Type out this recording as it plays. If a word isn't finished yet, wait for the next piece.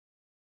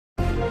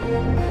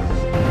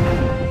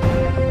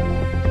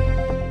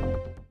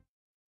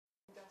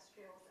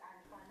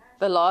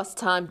The last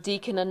time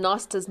Decan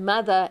Anoster's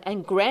mother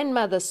and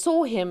grandmother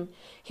saw him,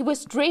 he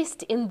was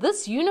dressed in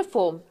this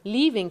uniform,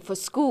 leaving for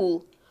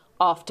school.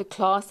 After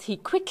class, he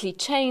quickly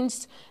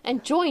changed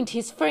and joined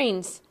his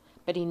friends,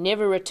 but he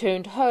never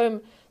returned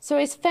home, so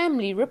his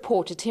family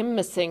reported him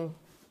missing.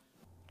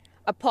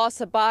 A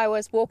passerby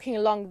was walking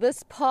along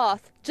this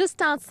path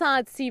just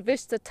outside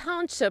Seavista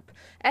township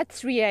at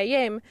 3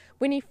 a.m.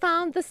 when he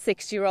found the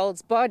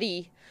 6-year-old's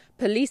body.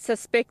 Police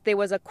suspect there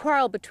was a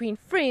quarrel between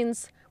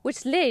friends,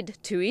 which led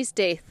to his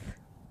death.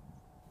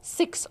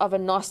 6 of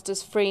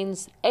Anoster's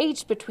friends,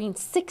 aged between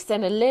 6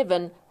 and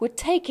 11, were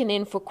taken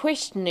in for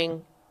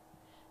questioning.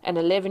 An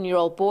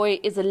 11-year-old boy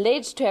is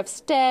alleged to have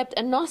stabbed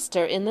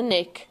Anoster in the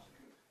neck.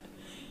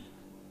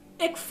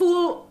 I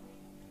feel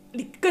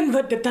the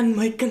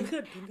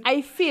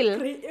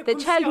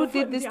child who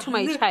did this to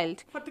my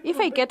child.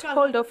 If I get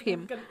hold of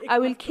him, I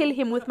will kill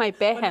him with my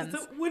bare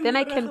hands. Then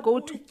I can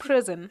go to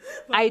prison.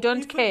 I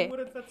don't care.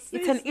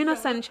 It's an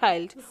innocent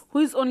child who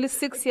is only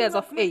 6 years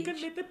of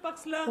age.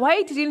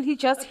 Why didn't he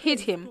just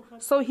hit him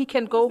so he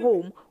can go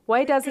home?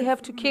 Why does he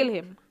have to kill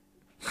him?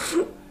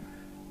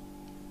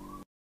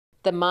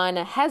 The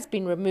minor has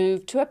been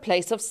removed to a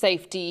place of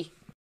safety.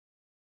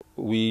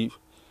 We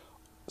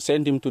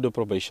send him to the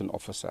probation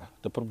officer.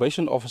 The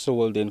probation officer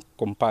will then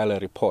compile a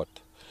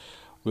report.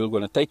 We're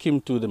going to take him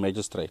to the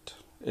magistrate,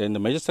 and the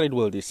magistrate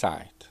will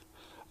decide.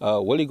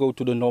 Will he go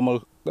to the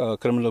normal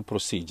criminal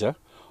procedure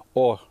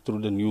or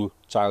through the new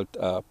Child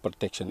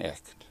Protection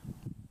Act?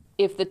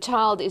 If the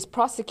child is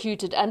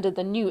prosecuted under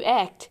the new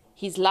act,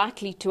 he's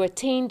likely to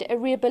attend a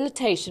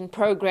rehabilitation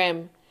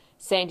program.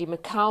 Sandy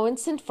McCowan,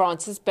 St.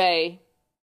 Francis Bay.